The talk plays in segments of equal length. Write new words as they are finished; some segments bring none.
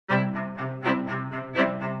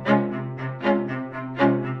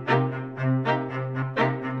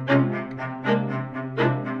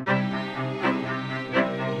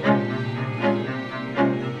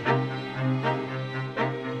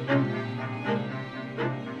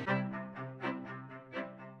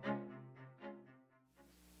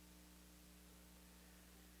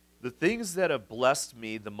The things that have blessed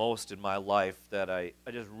me the most in my life that I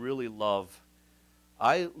just really love,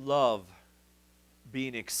 I love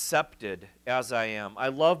being accepted as I am. I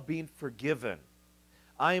love being forgiven.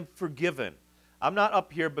 I am forgiven. I'm not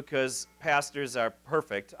up here because pastors are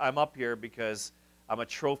perfect. I'm up here because I'm a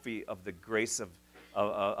trophy of the grace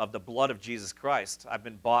of the blood of Jesus Christ. I've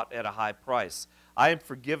been bought at a high price. I am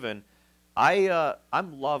forgiven.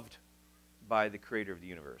 I'm loved by the creator of the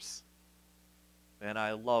universe. And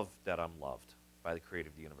I love that I'm loved by the creator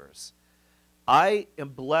of the universe. I am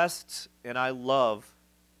blessed and I love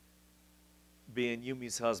being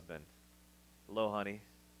Yumi's husband. Hello, honey.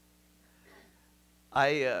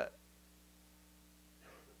 I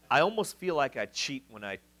almost feel like I cheat when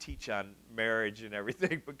I teach on marriage and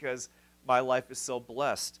everything because my life is so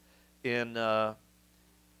blessed. And I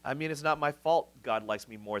mean, it's not my fault God likes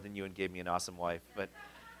me more than you and gave me an awesome wife, but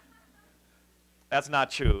that's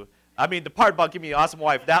not true. I mean, the part about giving me an awesome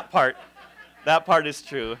wife, that part is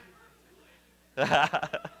true.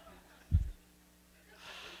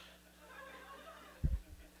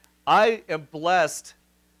 I am blessed.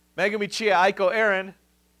 Megami Chia Aiko Aaron,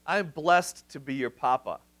 I am blessed to be your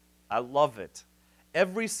papa. I love it.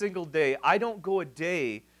 Every single day, I don't go a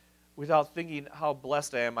day without thinking how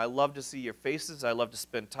blessed I am. I love to see your faces. I love to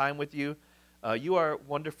spend time with you. You are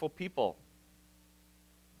wonderful people.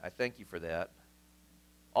 I thank you for that.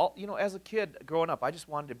 As a kid growing up, I just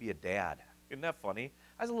wanted to be a dad. Isn't that funny?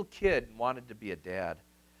 I was a little kid and wanted to be a dad.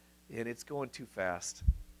 And it's going too fast.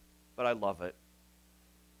 But I love it.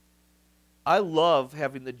 I love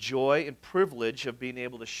having the joy and privilege of being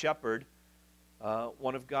able to shepherd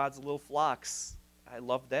one of God's little flocks. I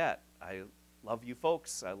love that. I love you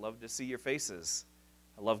folks. I love to see your faces.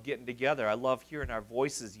 I love getting together. I love hearing our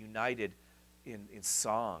voices united in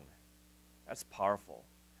song. That's powerful.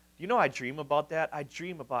 Do you know I dream about that? I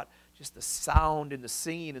dream about just the sound and the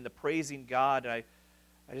singing and the praising God. And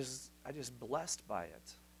I just blessed by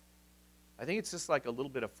it. I think it's just like a little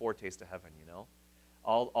bit of foretaste of heaven, you know?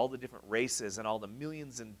 All the different races and all the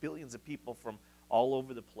millions and billions of people from all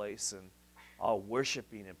over the place and all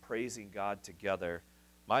worshiping and praising God together.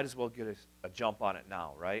 Might as well get a jump on it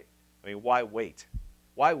now, right? I mean, why wait?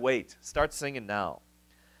 Why wait? Start singing now.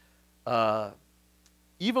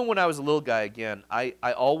 Even when I was a little guy, again, I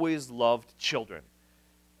always loved children.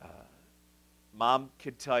 Mom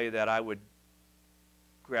could tell you that I would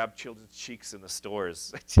grab children's cheeks in the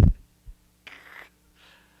stores.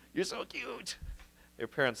 You're so cute. Their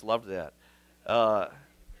parents loved that.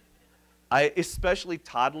 Especially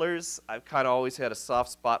toddlers. I've kind of always had a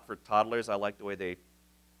soft spot for toddlers. I like the way they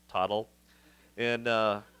toddle. And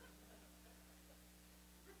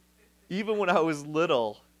even when I was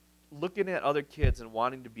little, looking at other kids and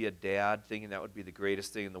wanting to be a dad, thinking that would be the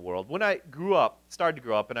greatest thing in the world. When I started to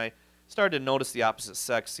grow up, and I started to notice the opposite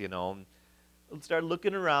sex, and started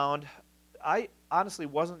looking around, I honestly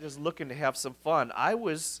wasn't just looking to have some fun.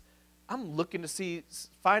 I'm looking to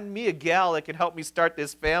find me a gal that can help me start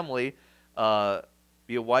this family,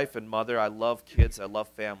 be a wife and mother. I love kids. I love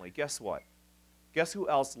family. Guess what? Guess who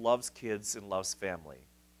else loves kids and loves family?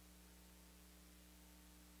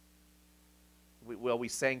 We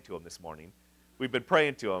sang to him this morning. We've been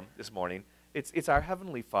praying to him this morning. It's our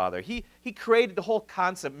Heavenly Father. He created the whole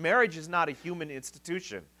concept. Marriage is not a human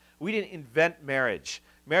institution. We didn't invent marriage.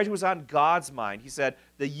 Marriage was on God's mind. He said,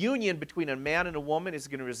 the union between a man and a woman is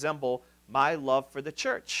going to resemble my love for the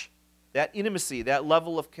church. That intimacy, that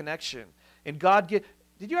level of connection. And did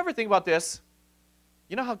you ever think about this?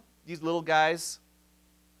 You know how these little guys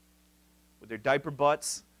with their diaper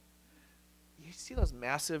butts, you see those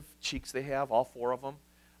massive cheeks they have, all four of them?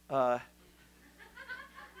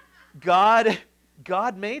 God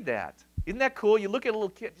made that. Isn't that cool? You look at a little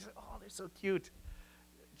kid, you say, oh, they're so cute.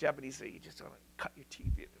 Japanese say, you just want to cut your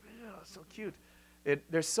teeth. Oh, so cute.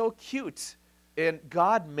 They're so cute. And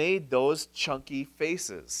God made those chunky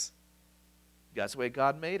faces. That's the way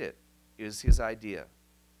God made it, is his idea.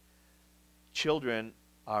 Children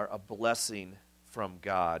are a blessing from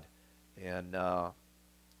God. And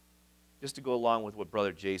just to go along with what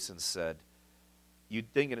Brother Jason said,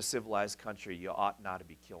 you'd think in a civilized country you ought not to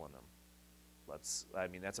be killing them. That's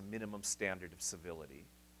a minimum standard of civility.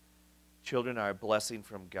 Children are a blessing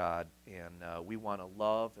from God, and we want to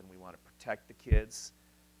love and we want to protect the kids.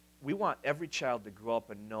 We want every child to grow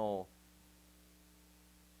up and know,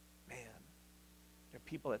 man, there are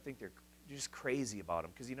people that think they're just crazy about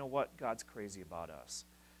them, because you know what? God's crazy about us.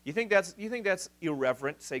 You think that's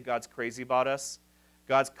irreverent to say God's crazy about us?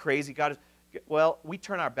 God's crazy. Well, we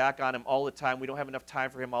turn our back on him all the time. We don't have enough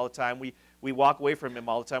time for him all the time. We walk away from him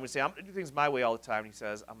all the time. We say, I'm going to do things my way all the time. And he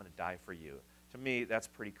says, I'm going to die for you. To me, that's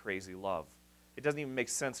pretty crazy love. It doesn't even make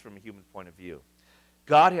sense from a human point of view.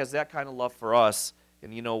 God has that kind of love for us,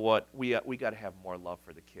 and you know what? We got to have more love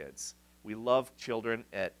for the kids. We love children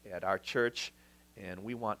at our church, and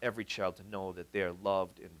we want every child to know that they are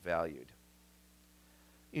loved and valued.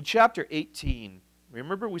 In chapter 18,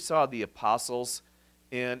 remember we saw the apostles,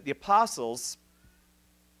 and the apostles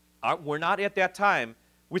were not at that time,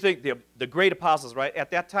 we think the great apostles, right? At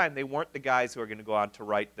that time, they weren't the guys who are going to go on to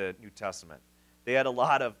write the New Testament. They had a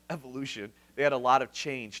lot of evolution. They had a lot of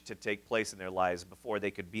change to take place in their lives before they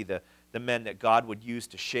could be the men that God would use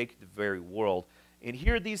to shake the very world. And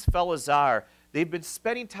here these fellas are. They've been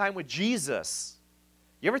spending time with Jesus.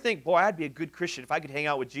 You ever think, boy, I'd be a good Christian if I could hang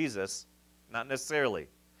out with Jesus? Not necessarily.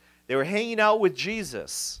 They were hanging out with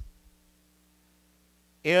Jesus.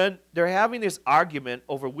 And they're having this argument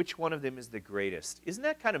over which one of them is the greatest. Isn't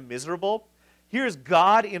that kind of miserable? Here's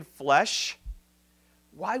God in flesh.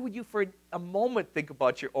 Why would you for a moment think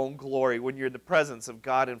about your own glory when you're in the presence of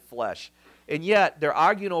God in flesh? And yet, they're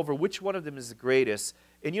arguing over which one of them is the greatest.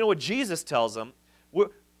 And you know what Jesus tells them?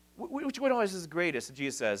 Which one of us is the greatest? And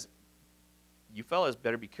Jesus says, you fellas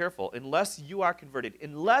better be careful. Unless you are converted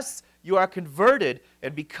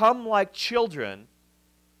and become like children,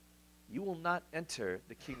 you will not enter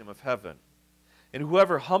the kingdom of heaven. And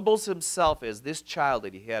whoever humbles himself as this child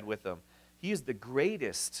that he had with him, he is the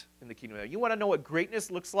greatest in the kingdom of heaven. You want to know what greatness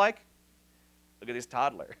looks like? Look at this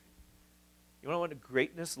toddler. You want to know what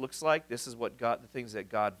greatness looks like? This is what God, the things that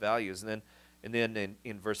God values. And then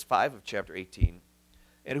in verse 5 of chapter 18,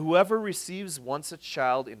 and whoever receives one such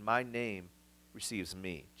child in my name receives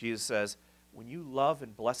me. Jesus says, when you love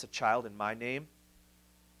and bless a child in my name,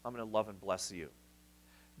 I'm going to love and bless you.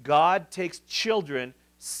 God takes children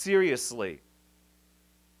seriously.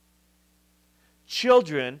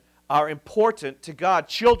 Children are important to God.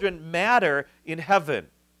 Children matter in heaven.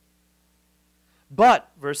 But,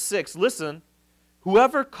 verse 6, listen,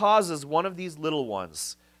 whoever causes one of these little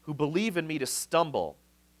ones who believe in me to stumble,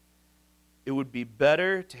 it would be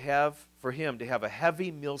better for him to have a heavy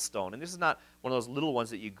millstone. And this is not one of those little ones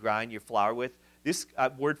that you grind your flour with. This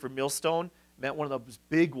word for millstone meant one of those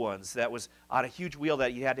big ones that was on a huge wheel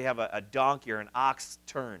that you had to have a donkey or an ox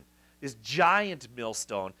turn. This giant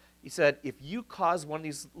millstone. He said, if you cause one of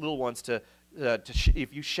these little ones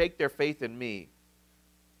if you shake their faith in me,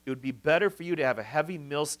 it would be better for you to have a heavy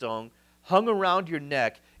millstone hung around your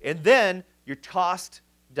neck, and then you're tossed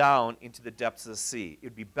down into the depths of the sea. It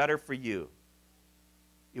would be better for you.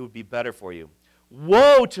 It would be better for you.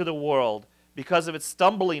 Woe to the world because of its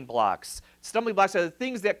stumbling blocks. Stumbling blocks are the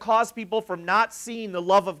things that cause people from not seeing the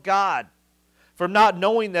love of God, from not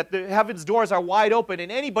knowing that the heaven's doors are wide open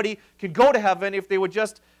and anybody can go to heaven if they would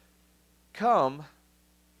just come.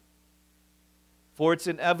 For it's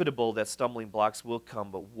inevitable that stumbling blocks will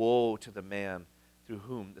come, but woe to the man through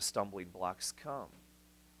whom the stumbling blocks come.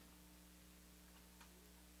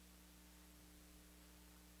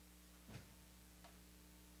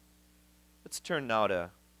 Let's turn now to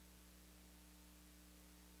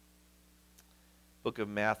book of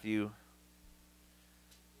Matthew,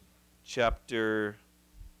 chapter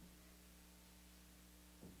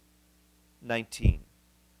 19.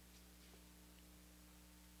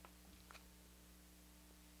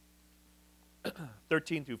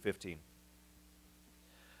 (13 through 15).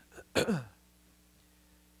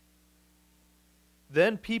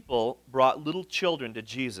 Then people brought little children to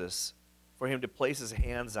Jesus for him to place his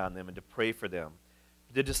hands on them and to pray for them.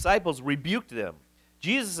 The disciples rebuked them.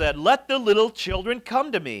 Jesus said, "Let the little children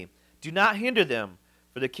come to me. Do not hinder them,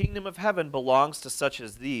 for the kingdom of heaven belongs to such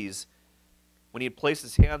as these." When he had placed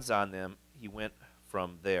his hands on them, he went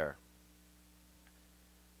from there.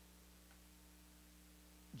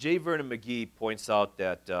 J. Vernon McGee points out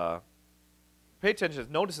that, pay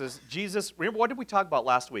attention, notices Jesus, remember what did we talk about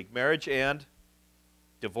last week? Marriage and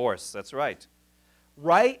divorce, that's right.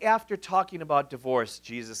 Right after talking about divorce,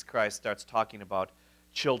 Jesus Christ starts talking about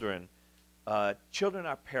children. Children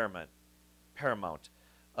are paramount.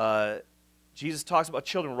 Jesus talks about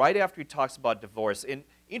children right after he talks about divorce. And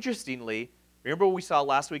interestingly, remember what we saw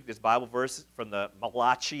last week, this Bible verse from the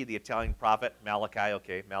Malachi, the Italian prophet,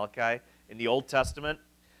 Malachi in the Old Testament.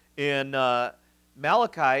 And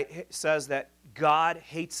Malachi says that God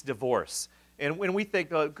hates divorce. And when we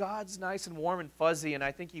think, oh, God's nice and warm and fuzzy, and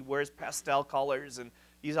I think he wears pastel colors, and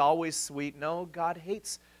he's always sweet. No, God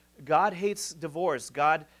hates divorce.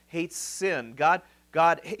 God hates sin. God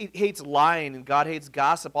hates lying, and God hates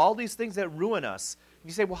gossip, all these things that ruin us. And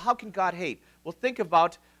you say, well, how can God hate? Well, think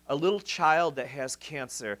about a little child that has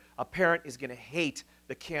cancer. A parent is going to hate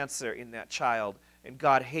the cancer in that child, and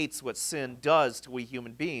God hates what sin does to we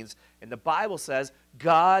human beings. And the Bible says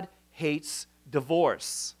God hates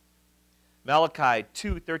divorce. Malachi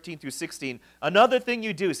 2:13 through 16. Another thing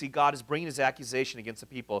you do, see, God is bringing his accusation against the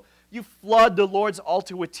people. You flood the Lord's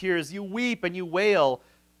altar with tears. You weep and you wail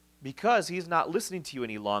because he's not listening to you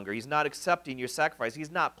any longer. He's not accepting your sacrifice.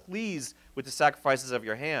 He's not pleased with the sacrifices of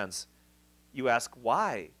your hands. You ask,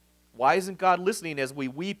 why? Why isn't God listening as we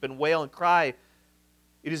weep and wail and cry?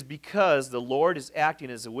 It is because the Lord is acting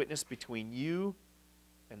as a witness between you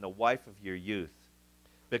and the wife of your youth.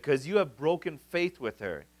 Because you have broken faith with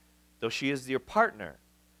her, though she is your partner,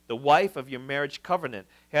 the wife of your marriage covenant.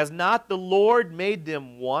 Has not the Lord made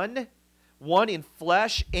them one? One in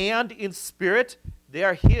flesh and in spirit? They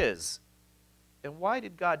are his. And why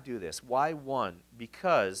did God do this? Why one?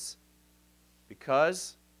 Because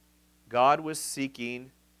God was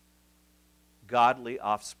seeking godly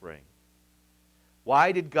offspring.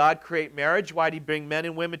 Why did God create marriage? Why did he bring men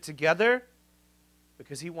and women together?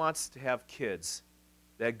 Because he wants to have kids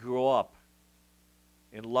that grow up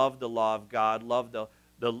and love the law of God, love the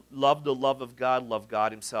love of God, love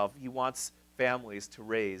God himself. He wants families to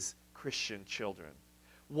raise Christian children.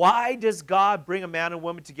 Why does God bring a man and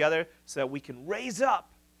woman together? So that we can raise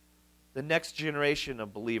up the next generation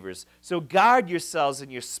of believers. So guard yourselves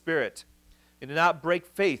in your spirit and do not break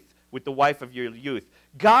faith with the wife of your youth.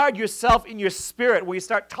 Guard yourself in your spirit where you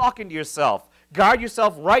start talking to yourself. Guard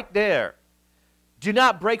yourself right there. Do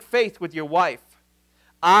not break faith with your wife.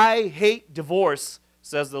 I hate divorce,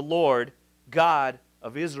 says the Lord God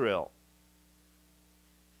of Israel.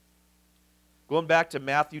 Going back to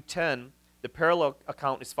Matthew 10, the parallel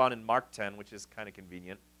account is found in Mark 10, which is kind of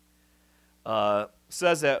convenient.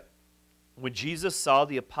 Says that when Jesus saw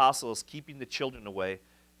the apostles keeping the children away,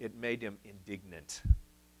 it made him indignant.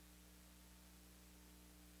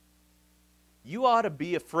 You ought to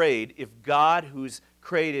be afraid if God, who's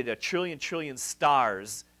created a trillion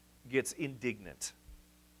stars, gets indignant.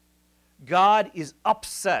 God is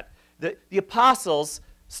upset. The apostles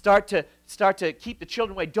start to keep the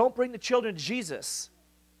children away. Don't bring the children to Jesus.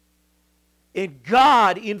 And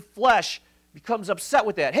God in flesh becomes upset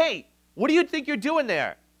with that. Hey, what do you think you're doing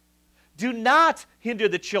there? Do not hinder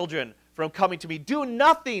the children from coming to me. Do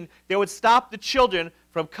nothing that would stop the children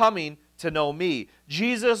from coming to know me.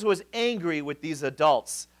 Jesus was angry with these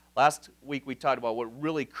adults. Last week we talked about what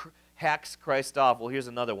really hacks Christ off. Well, here's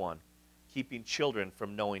another one. Keeping children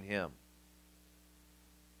from knowing him.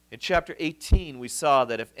 In chapter 18, we saw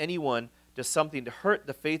that if anyone does something to hurt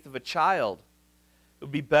the faith of a child, it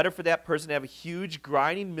would be better for that person to have a huge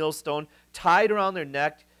grinding millstone tied around their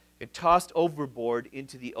neck and tossed overboard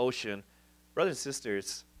into the ocean. Brothers and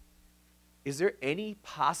sisters, is there any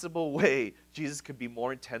possible way Jesus could be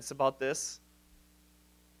more intense about this?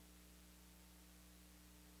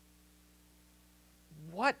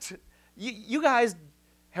 What? You guys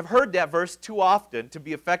have heard that verse too often to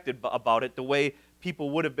be affected about it the way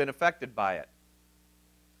people would have been affected by it.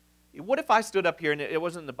 What if I stood up here and it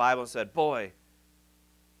wasn't in the Bible and said, boy,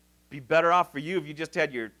 be better off for you if you just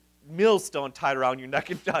had your millstone tied around your neck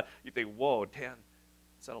and done. You think, whoa, Dan,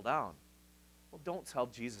 settle down. Well, don't tell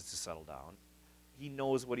Jesus to settle down. He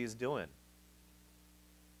knows what he's doing.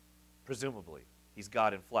 Presumably. He's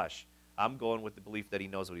God in flesh. I'm going with the belief that he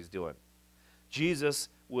knows what he's doing. Jesus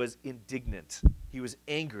was indignant. He was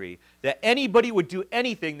angry that anybody would do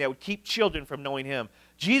anything that would keep children from knowing him.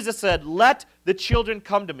 Jesus said, let the children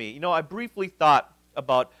come to me. You know, I briefly thought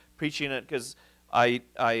about preaching it because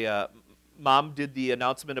Mom did the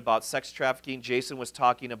announcement about sex trafficking. Jason was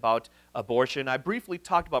talking about abortion. I briefly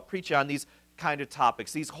talked about preaching on these kind of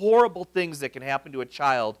topics, these horrible things that can happen to a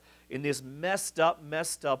child in this messed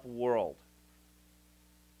up world.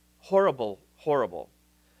 Horrible, horrible.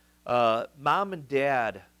 Mom and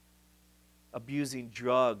dad abusing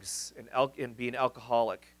drugs and being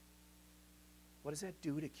alcoholic. What does that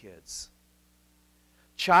do to kids?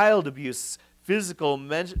 Child abuse, physical,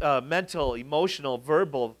 mental, emotional,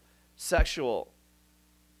 verbal, sexual.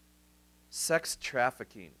 Sex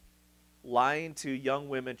trafficking. Lying to young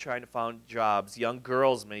women trying to find jobs, young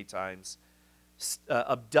girls many times,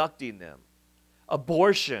 abducting them.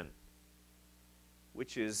 Abortion,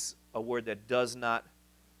 which is a word that does not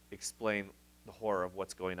explain the horror of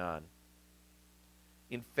what's going on.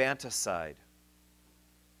 Infanticide.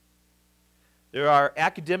 There are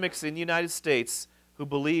academics in the United States who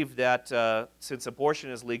believe that since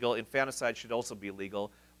abortion is legal, infanticide should also be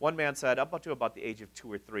legal. One man said up to about the age of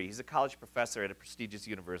 2 or 3. He's a college professor at a prestigious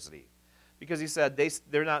university. Because he said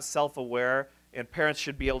they're not self-aware and parents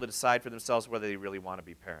should be able to decide for themselves whether they really want to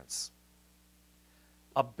be parents.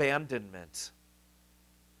 Abandonment.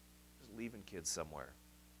 Just leaving kids somewhere.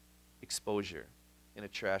 Exposure in a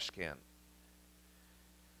trash can.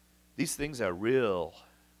 These things are real.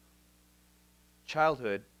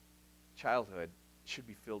 Childhood childhood should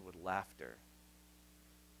be filled with laughter.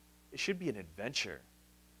 It should be an adventure.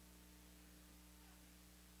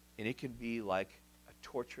 And it can be like a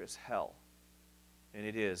torturous hell. And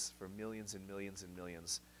it is for millions and millions and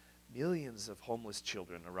millions. Millions of homeless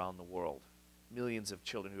children around the world. Millions of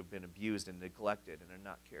children who have been abused and neglected and are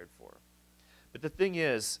not cared for. But the thing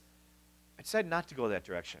is, I decided not to go that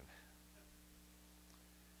direction.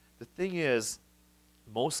 The thing is,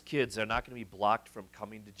 most kids are not going to be blocked from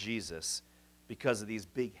coming to Jesus because of these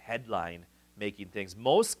big headline-making things.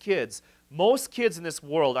 Most kids in this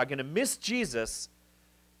world are going to miss Jesus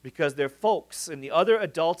because their folks and the other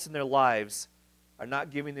adults in their lives are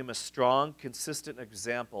not giving them a strong, consistent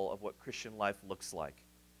example of what Christian life looks like,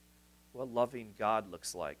 what loving God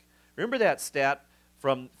looks like. Remember that stat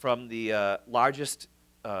from the largest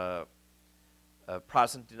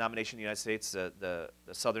Protestant denomination in the United States, the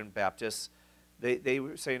Southern Baptists? They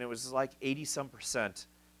were saying it was like 80-some%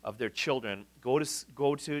 of their children go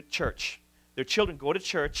to church. Their children go to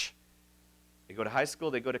church, they go to high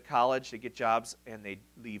school, they go to college, they get jobs, and they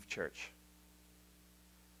leave church.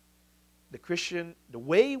 The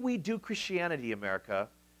way we do Christianity, America,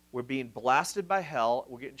 we're being blasted by hell,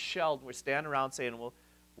 we're getting shelled, and we're standing around saying,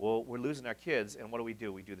 well, we're losing our kids, and what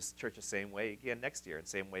do? We do this church the same way again next year, and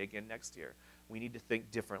same way again next year. We need to think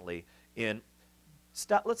differently.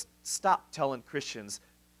 Let's stop telling Christians,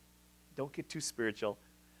 don't get too spiritual.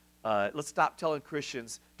 Let's stop telling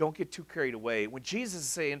Christians, don't get too carried away. When Jesus is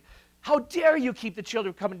saying, how dare you keep the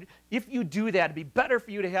children coming? If you do that, it'd be better for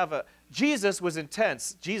you to have a... Jesus was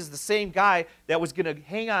intense. Jesus, the same guy that was going to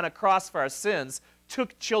hang on a cross for our sins,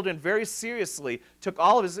 took children very seriously, took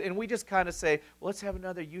all of his... And we just kind of say, well, let's have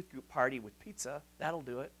another youth group party with pizza. That'll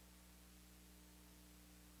do it.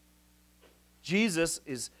 Jesus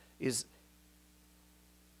is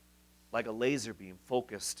like a laser beam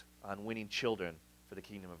focused on winning children for the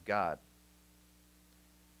kingdom of God.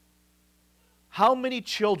 How many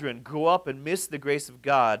children grow up and miss the grace of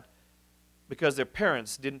God because their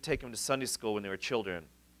parents didn't take them to Sunday school when they were children,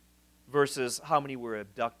 versus how many were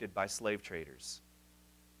abducted by slave traders?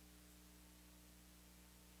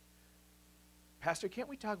 Pastor, can't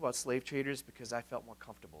we talk about slave traders because I felt more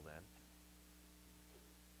comfortable then?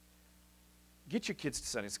 Get your kids to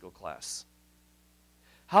Sunday school class.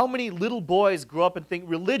 How many little boys grow up and think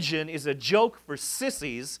religion is a joke for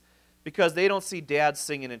sissies because they don't see dad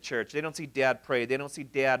singing in church, they don't see dad pray, they don't see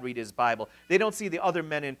dad read his Bible, they don't see the other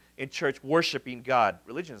men in church worshiping God?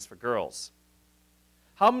 Religion is for girls.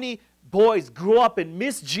 How many boys grow up and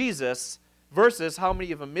miss Jesus versus how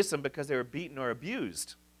many of them miss him because they were beaten or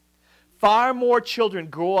abused? Far more children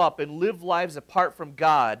grow up and live lives apart from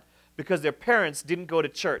God because their parents didn't go to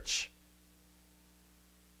church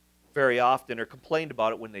very often, or complained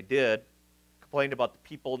about it when they did, complained about the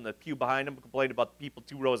people in the pew behind them, complained about the people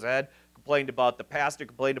 2 rows ahead, complained about the pastor,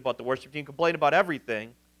 complained about the worship team, complained about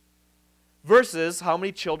everything, versus how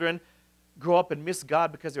many children grow up and miss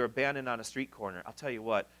God because they're abandoned on a street corner. I'll tell you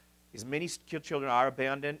what, as many children are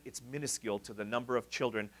abandoned, it's minuscule to the number of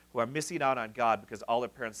children who are missing out on God because all their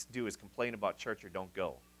parents do is complain about church or don't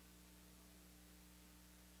go.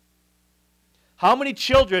 How many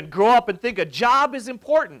children grow up and think a job is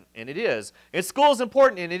important? And it is. And school is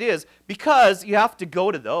important, and it is, because you have to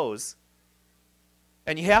go to those.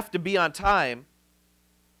 And you have to be on time.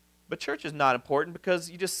 But church is not important because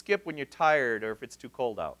you just skip when you're tired or if it's too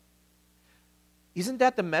cold out. Isn't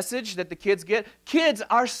that the message that the kids get? Kids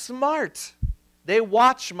are smart. They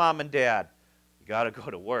watch mom and dad. You got to go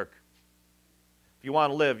to work. If you want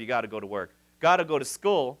to live, you got to go to work. Got to go to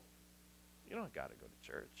school. You don't got to go to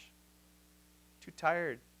church. Too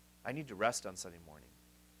tired. I need to rest on Sunday morning.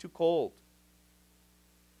 Too cold.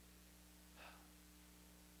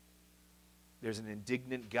 There's an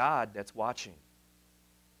indignant God that's watching.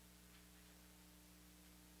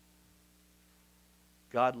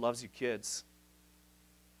 God loves you kids.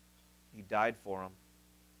 He died for them,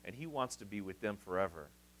 and he wants to be with them forever,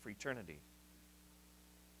 for eternity.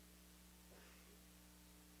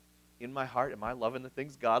 In my heart, am I loving the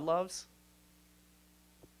things God loves?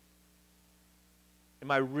 Am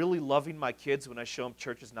I really loving my kids when I show them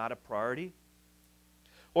church is not a priority?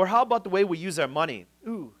 Or how about the way we use our money?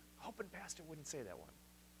 Ooh, hoping Pastor wouldn't say that one.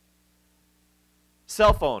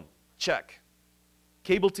 Cell phone, check.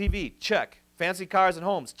 Cable TV, check. Fancy cars and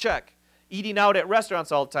homes, check. Eating out at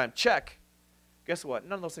restaurants all the time, check. Guess what?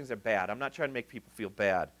 None of those things are bad. I'm not trying to make people feel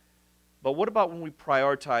bad. But what about when we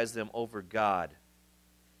prioritize them over God?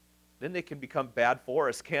 Then they can become bad for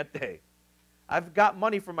us, can't they? I've got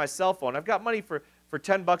money for my cell phone. I've got money for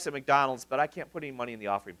 $10 at McDonald's, but I can't put any money in the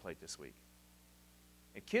offering plate this week.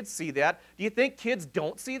 And kids see that. Do you think kids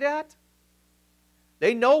don't see that?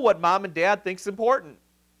 They know what mom and dad think's important.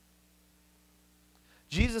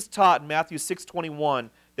 Jesus taught in Matthew 6:21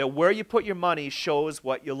 that where you put your money shows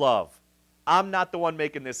what you love. I'm not the one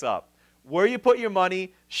making this up. Where you put your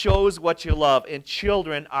money shows what you love. And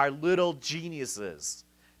children are little geniuses.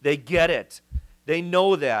 They get it. They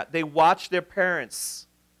know that. They watch their parents.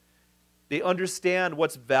 They understand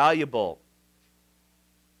what's valuable.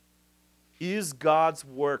 Is God's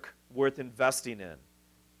work worth investing in?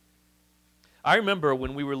 I remember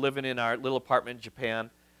when we were living in our little apartment in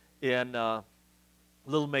Japan, in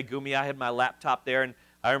little Megumi, I had my laptop there, and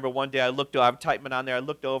I remember one day I'm typing on there, I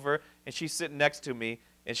looked over, and she's sitting next to me,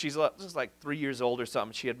 and she's just like 3 years old or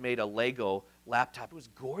something. She had made a Lego laptop. It was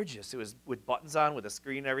gorgeous. It was with buttons on, with a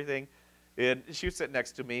screen and everything. And she was sitting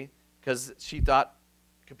next to me because she thought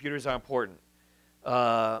computers are important.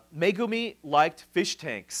 Megumi liked fish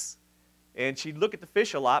tanks. And she'd look at the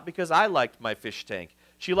fish a lot because I liked my fish tank.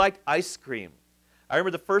 She liked ice cream. I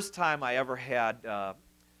remember the first time I ever had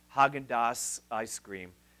Haagen-Dazs ice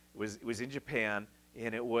cream. It was in Japan,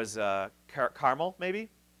 and it was caramel, maybe?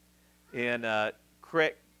 And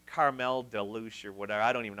caramel deluxe or whatever.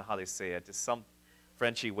 I don't even know how they say it. It's some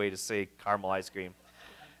Frenchy way to say caramel ice cream.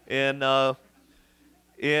 And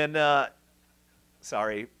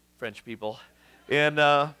sorry, French people. And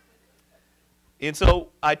so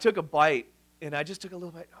I took a bite, and I just took a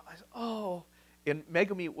little bite. I said, oh. And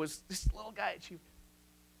Megumi was this little guy.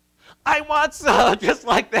 I want some, just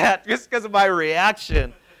like that, just because of my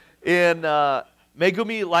reaction. And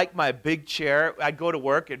Megumi liked my big chair. I'd go to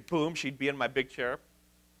work, and boom, she'd be in my big chair.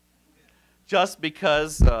 Just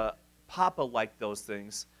because Papa liked those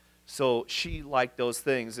things, so she liked those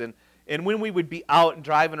things. And when we would be out and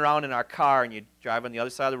driving around in our car, and you'd drive on the other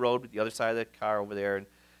side of the road with the other side of the car over there,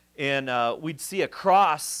 and we'd see a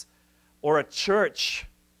cross or a church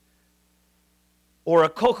or a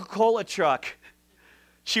Coca-Cola truck,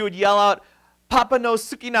 she would yell out, "Papa no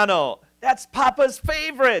suki nano." That's Papa's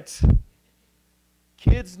favorite.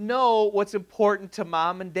 Kids know what's important to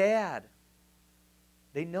mom and dad.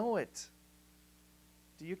 They know it.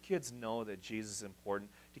 Do your kids know that Jesus is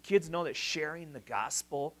important? Do kids know that sharing the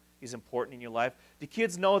gospel is important in your life? Do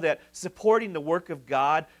kids know that supporting the work of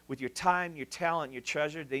God with your time, your talent, your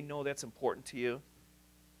treasure, they know that's important to you?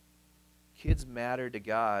 Kids matter to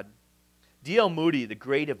God. D.L. Moody, the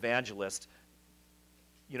great evangelist,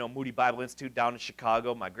 Moody Bible Institute down in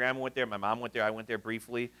Chicago. My grandma went there, my mom went there, I went there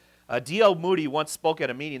briefly. D.L. Moody once spoke at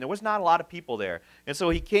a meeting. There was not a lot of people there. And so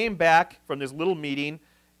he came back from this little meeting,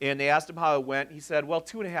 and they asked him how it went. He said, well,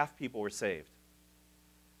 2.5 people were saved.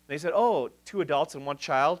 They said, oh, 2 adults and 1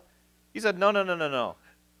 child? He said, no.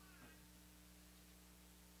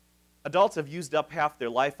 Adults have used up half their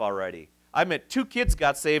life already. I meant 2 kids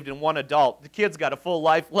got saved and 1 adult. The kid's got a full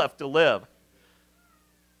life left to live.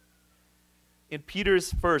 In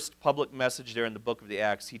Peter's first public message there in the book of the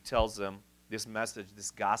Acts, he tells them this message, this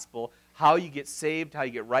gospel, how you get saved, how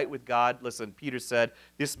you get right with God. Listen, Peter said,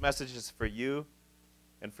 this message is for you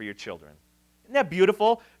and for your children. Isn't that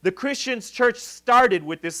beautiful? The Christian church started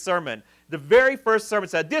with this sermon. The very first sermon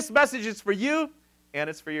said, this message is for you and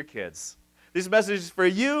it's for your kids. This message is for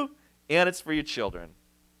you and it's for your children.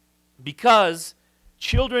 Because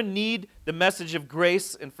children need the message of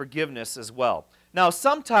grace and forgiveness as well. Now,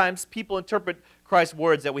 sometimes people interpret Christ's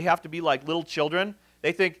words that we have to be like little children.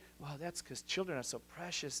 They think, well, that's because children are so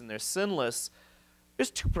precious and they're sinless.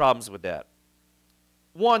 There's 2 problems with that.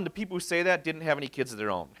 One, the people who say that didn't have any kids of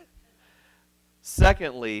their own.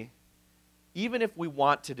 Secondly, even if we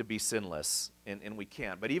wanted to be sinless, and we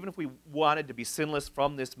can't, but even if we wanted to be sinless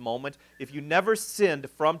from this moment, if you never sinned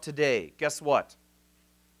from today, guess what?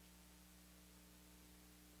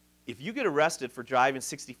 If you get arrested for driving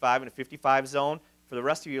 65 in a 55 zone, for the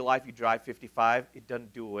rest of your life you drive 55, it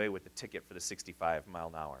doesn't do away with the ticket for the 65 mile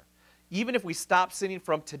an hour. Even if we stop sinning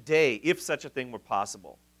from today, if such a thing were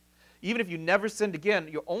possible, even if you never sinned again,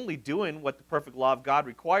 you're only doing what the perfect law of God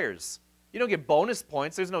requires. You don't get bonus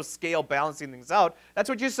points. There's no scale balancing things out. That's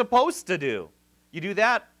what you're supposed to do. You do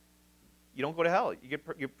that, you don't go to hell.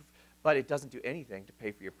 But it doesn't do anything to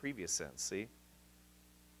pay for your previous sins, see?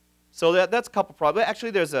 So that's a couple problems.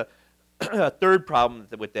 Actually, there's a third problem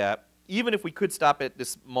with that. Even if we could stop at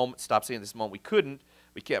this moment, stop sinning at this moment, we couldn't.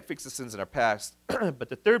 We can't fix the sins in our past. But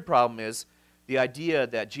the third problem is the idea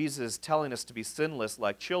that Jesus is telling us to be sinless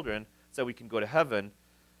like children so we can go to heaven.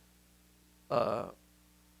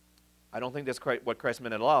 I don't think that's quite what Christ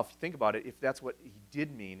meant at all. If you think about it, if that's what he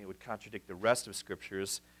did mean, it would contradict the rest of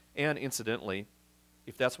Scriptures. And incidentally,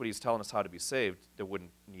 if that's what he's telling us how to be saved, there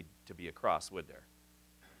wouldn't need to be a cross, would there?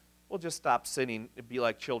 We'll just stop sinning and be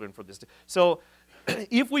like children for this day. So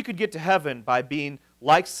If we could get to heaven by being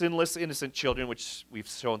like sinless, innocent children, which we've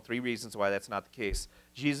shown 3 reasons why that's not the case,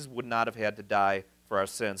 Jesus would not have had to die for our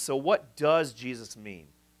sins. So what does Jesus mean?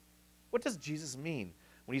 What does Jesus mean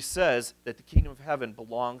when he says that the kingdom of heaven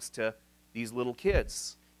belongs to these little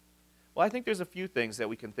kids? Well, I think there's a few things that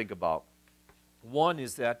we can think about. One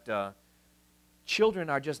is that children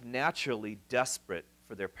are just naturally desperate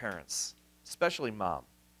for their parents, especially mom.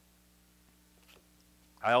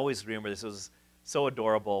 I always remember this. It was so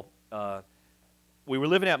adorable. We were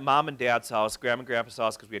living at Mom and Dad's house, Grandma and Grandpa's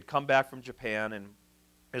house, because we had come back from Japan, and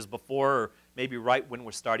it was before, or maybe right when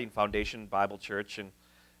we're starting Foundation Bible Church, and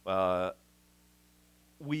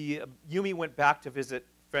Yumi went back to visit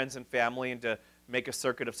friends and family and to make a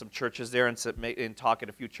circuit of some churches there and talk at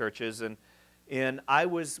a few churches, and I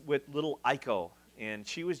was with little Aiko, and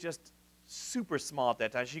she was just super small at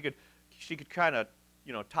that time. She could kind of,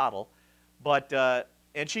 toddle, but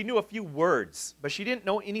and she knew a few words, but she didn't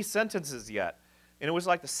know any sentences yet. And it was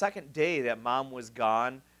like the second day that Mom was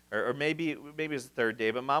gone, or maybe it was the third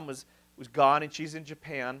day, but Mom was gone, and she's in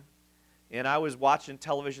Japan. And I was watching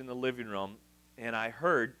television in the living room, and I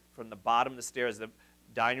heard from the bottom of the stairs, the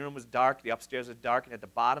dining room was dark, the upstairs was dark, and at the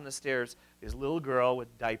bottom of the stairs, this little girl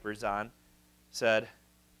with diapers on said,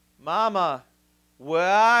 "Mama,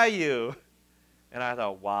 where are you?" And I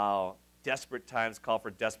thought, wow, desperate times call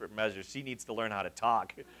for desperate measures. She needs to learn how to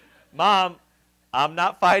talk. "Mom, I'm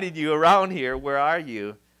not finding you around here. Where are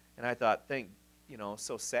you?" And I thought,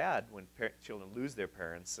 so sad when children lose their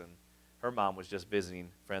parents, and her mom was just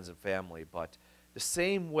visiting friends and family. But the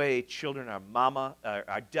same way children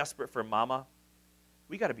are desperate for mama,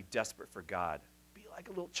 we got to be desperate for God. Be like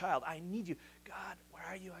a little child. I need you. God, where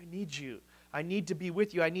are you? I need you. I need to be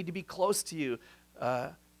with you. I need to be close to you.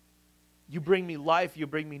 You bring me life. You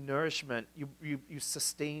bring me nourishment. You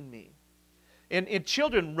sustain me. And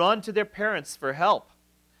children run to their parents for help.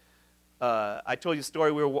 I told you a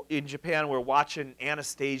story. We were in Japan. We were watching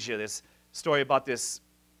Anastasia, this story about this.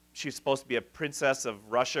 She's supposed to be a princess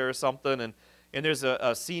of Russia or something. And there's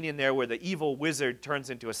a scene in there where the evil wizard turns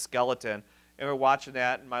into a skeleton. And we're watching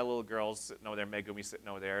that, and my little girl's sitting over there, Megumi sitting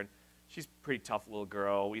over there. And she's a pretty tough little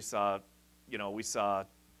girl. We saw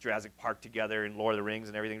Jurassic Park together and Lord of the Rings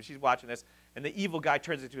and everything. She's watching this, and the evil guy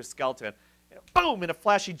turns into a skeleton. And boom, in a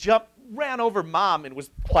flash, he jumped, ran over Mom, and was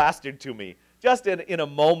plastered to me, just in a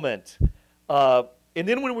moment. And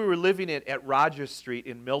then when we were living at Rogers Street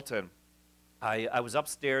in Milton, I was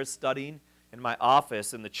upstairs studying in my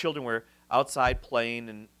office, and the children were outside playing,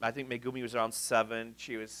 and I think Megumi was around 7.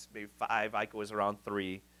 She was maybe 5. Aiko was around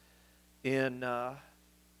 3. And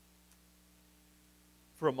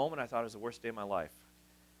for a moment, I thought it was the worst day of my life.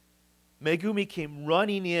 Megumi came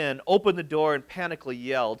running in, opened the door, and panically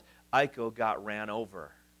yelled, "Aiko got ran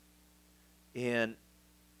over." And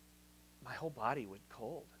my whole body went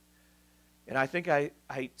cold. And I think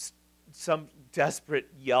some desperate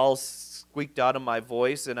yell squeaked out of my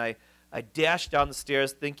voice, and I dashed down the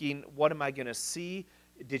stairs thinking, what am I going to see?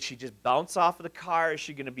 Did she just bounce off of the car? Is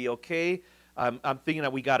she going to be okay? I'm thinking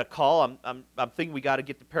that we got a call. I'm thinking we got to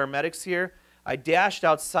get the paramedics here. I dashed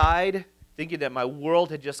outside thinking that my world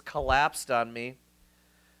had just collapsed on me,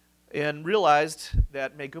 and realized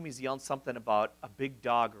that Megumi's yelling something about a big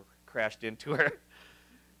dog crashed into her.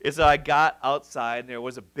 And so I got outside, and there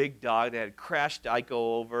was a big dog that had crashed Aiko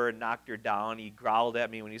over and knocked her down. He growled at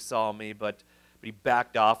me when he saw me, but he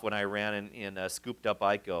backed off when I ran and scooped up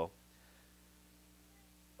Aiko.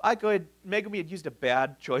 Megumi had used a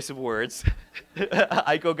bad choice of words.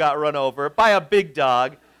 Aiko got run over by a big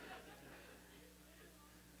dog.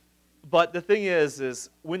 But the thing is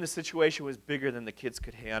when the situation was bigger than the kids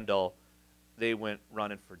could handle, they went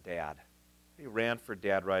running for Dad. They ran for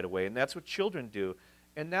Dad right away, and that's what children do.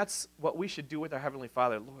 And that's what we should do with our Heavenly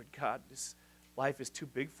Father. Lord God, this life is too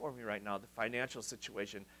big for me right now. The financial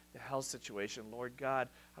situation, the health situation. Lord God,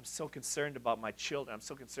 I'm so concerned about my children. I'm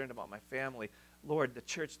so concerned about my family. Lord, the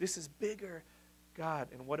church, this is bigger. God,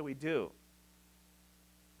 and what do?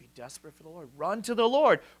 Be desperate for the Lord. Run to the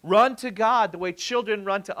Lord. Run to God the way children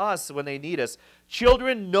run to us when they need us.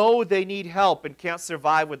 Children know they need help and can't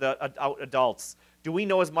survive without adults. Do we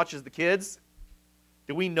know as much as the kids?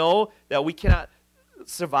 Do we know that we cannot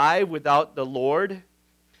survive without the Lord?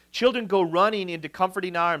 Children go running into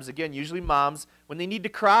comforting arms, again, usually moms, when they need to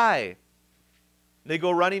cry. They go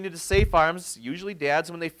running into safe arms, usually dads,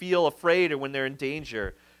 when they feel afraid or when they're in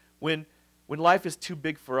danger. When life is too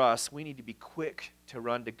big for us, we need to be quick to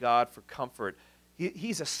run to God for comfort.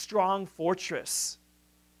 He's a strong fortress.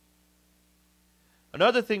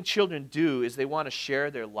 Another thing children do is they want to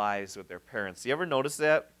share their lives with their parents. You ever notice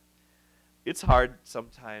that? It's hard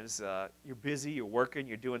sometimes. You're busy, you're working,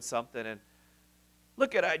 you're doing something, and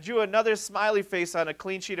Look at, I drew another smiley face on a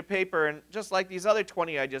clean sheet of paper, and just like these other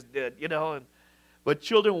 20 I just did, you know. But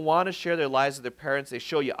children want to share their lives with their parents. They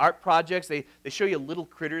show you art projects. They show you little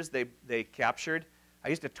critters they captured. I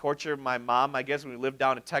used to torture my mom, I guess, when we lived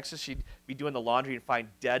down in Texas. She'd be doing the laundry and find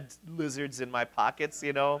dead lizards in my pockets,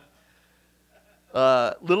 you know.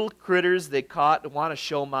 Little critters they caught and want to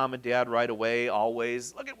show mom and dad right away,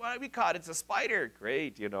 always. Look at what we caught. It's a spider.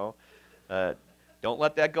 Great, you know. Don't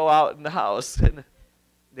let that go out in the house. And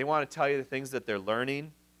they want to tell you the things that they're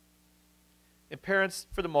learning. And parents,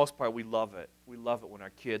 for the most part, we love it. We love it when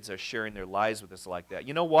our kids are sharing their lives with us like that.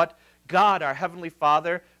 You know what? God, our Heavenly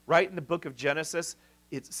Father, right in the book of Genesis,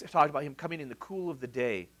 it's talked about him coming in the cool of the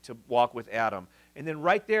day to walk with Adam. And then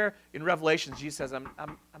right there in Revelation, Jesus says, I'm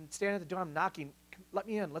standing at the door, I'm knocking. Let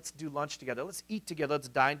me in. Let's do lunch together. Let's eat together. Let's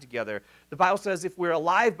dine together. The Bible says if we're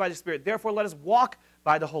alive by the Spirit, therefore let us walk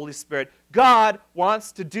by the Holy Spirit. God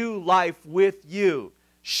wants to do life with you.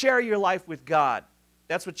 Share your life with God.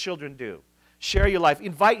 That's what children do. Share your life.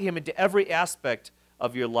 Invite him into every aspect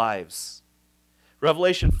of your lives.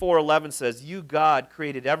 Revelation 4:11 says, you, God,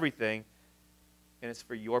 created everything, and it's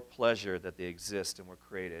for your pleasure that they exist and were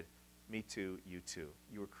created. Me too, you too.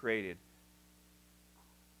 You were created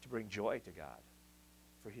to bring joy to God,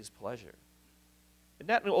 for his pleasure. And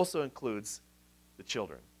that also includes the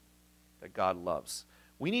children that God loves.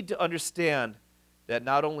 We need to understand that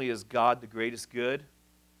not only is God the greatest good,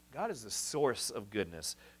 God is the source of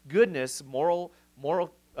goodness. Goodness, moral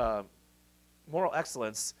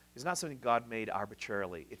excellence is not something God made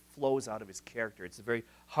arbitrarily. It flows out of his character. It's the very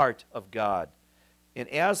heart of God. And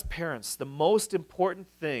as parents, the most important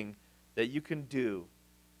thing that you can do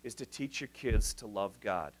is to teach your kids to love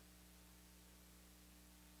God.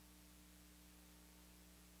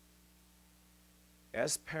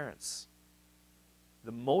 As parents,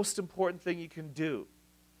 the most important thing you can do,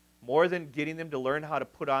 more than getting them to learn how to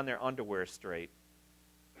put on their underwear straight,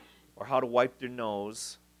 or how to wipe their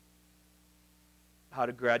nose, how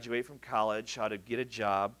to graduate from college, how to get a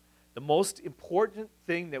job, the most important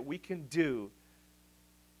thing that we can do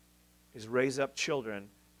is raise up children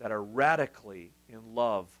that are radically in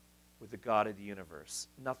love with the God of the universe.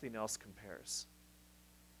 Nothing else compares.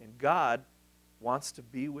 And God wants to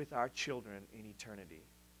be with our children in eternity.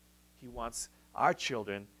 He wants our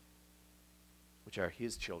children, which are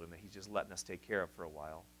his children that he's just letting us take care of for a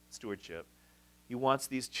while, stewardship. He wants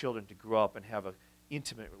these children to grow up and have an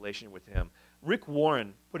intimate relationship with him. Rick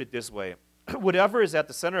Warren put it this way, whatever is at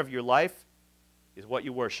the center of your life is what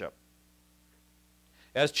you worship.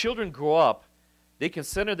 As children grow up, they can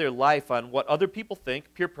center their life on what other people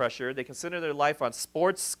think, peer pressure. They can center their life on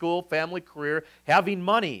sports, school, family, career, having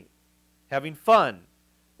money, having fun,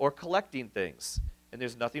 or collecting things. And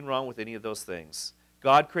there's nothing wrong with any of those things.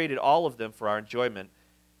 God created all of them for our enjoyment.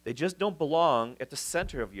 They just don't belong at the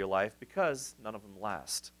center of your life because none of them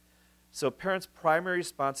last. So parents' primary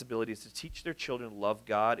responsibility is to teach their children to love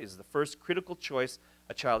God. Is the first critical choice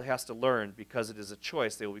a child has to learn because it is a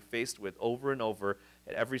choice they will be faced with over and over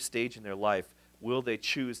at every stage in their life. Will they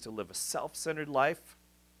choose to live a self-centered life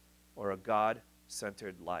or a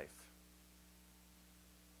God-centered life?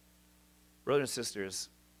 Brothers and sisters,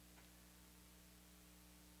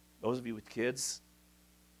 those of you with kids,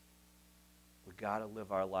 we've got to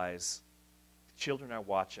live our lives. The children are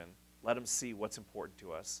watching. Let them see what's important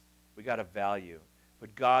to us. We've got to value.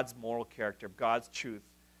 Put God's moral character, God's truth,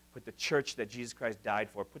 put the church that Jesus Christ died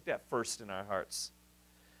for, put that first in our hearts.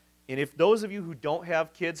 And if those of you who don't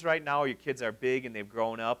have kids right now, or your kids are big and they've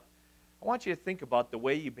grown up, I want you to think about the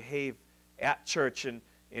way you behave at church and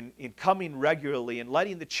in coming regularly and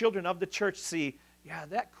letting the children of the church see, yeah,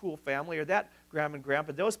 that cool family or that grandma and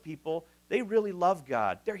grandpa, those people, they really love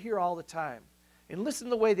God. They're here all the time. And listen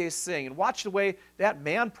to the way they sing and watch the way that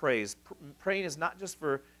man prays. Praying is not just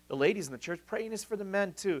for the ladies in the church. Praying is for the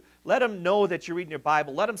men too. Let them know that you're reading your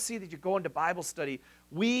Bible. Let them see that you're going to Bible study.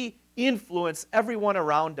 We influence everyone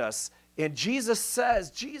around us. And Jesus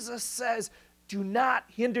says, do not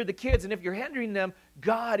hinder the kids. And if you're hindering them,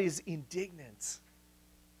 God is indignant.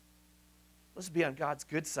 Let's be on God's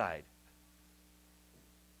good side.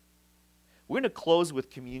 We're going to close with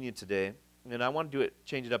communion today. And I want to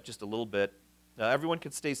change it up just a little bit. Everyone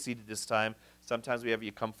can stay seated this time. Sometimes we have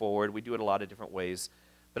you come forward. We do it a lot of different ways.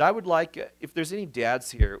 But I would like, if there's any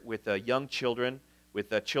dads here with young children,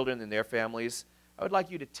 with children and their families, I would like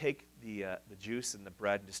you to take the juice and the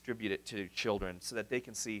bread and distribute it to your children so that they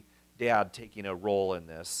can see Dad taking a role in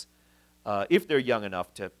this, if they're young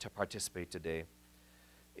enough to participate today.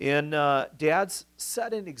 And dads,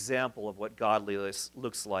 set an example of what godliness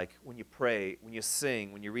looks like when you pray, when you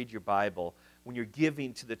sing, when you read your Bible, when you're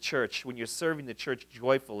giving to the church, when you're serving the church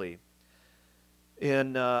joyfully.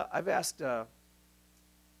 And I've asked,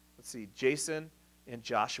 Jason and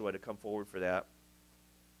Joshua to come forward for that.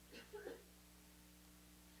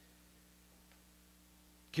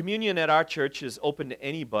 Communion at our church is open to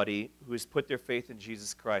anybody who has put their faith in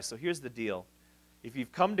Jesus Christ. So here's the deal. If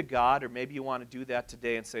you've come to God, or maybe you want to do that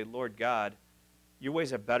today and say, Lord God, your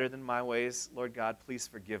ways are better than my ways. Lord God, please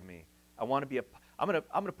forgive me. I'm going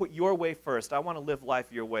to put your way first. I want to live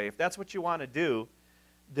life your way. If that's what you want to do,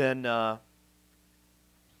 then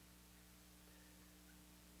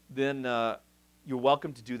you're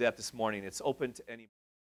welcome to do that this morning. It's open to anybody.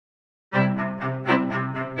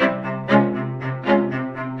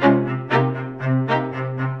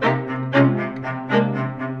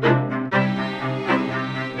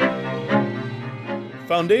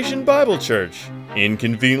 Foundation Bible Church,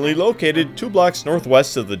 inconveniently located 2 blocks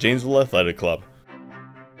northwest of the Janesville Athletic Club.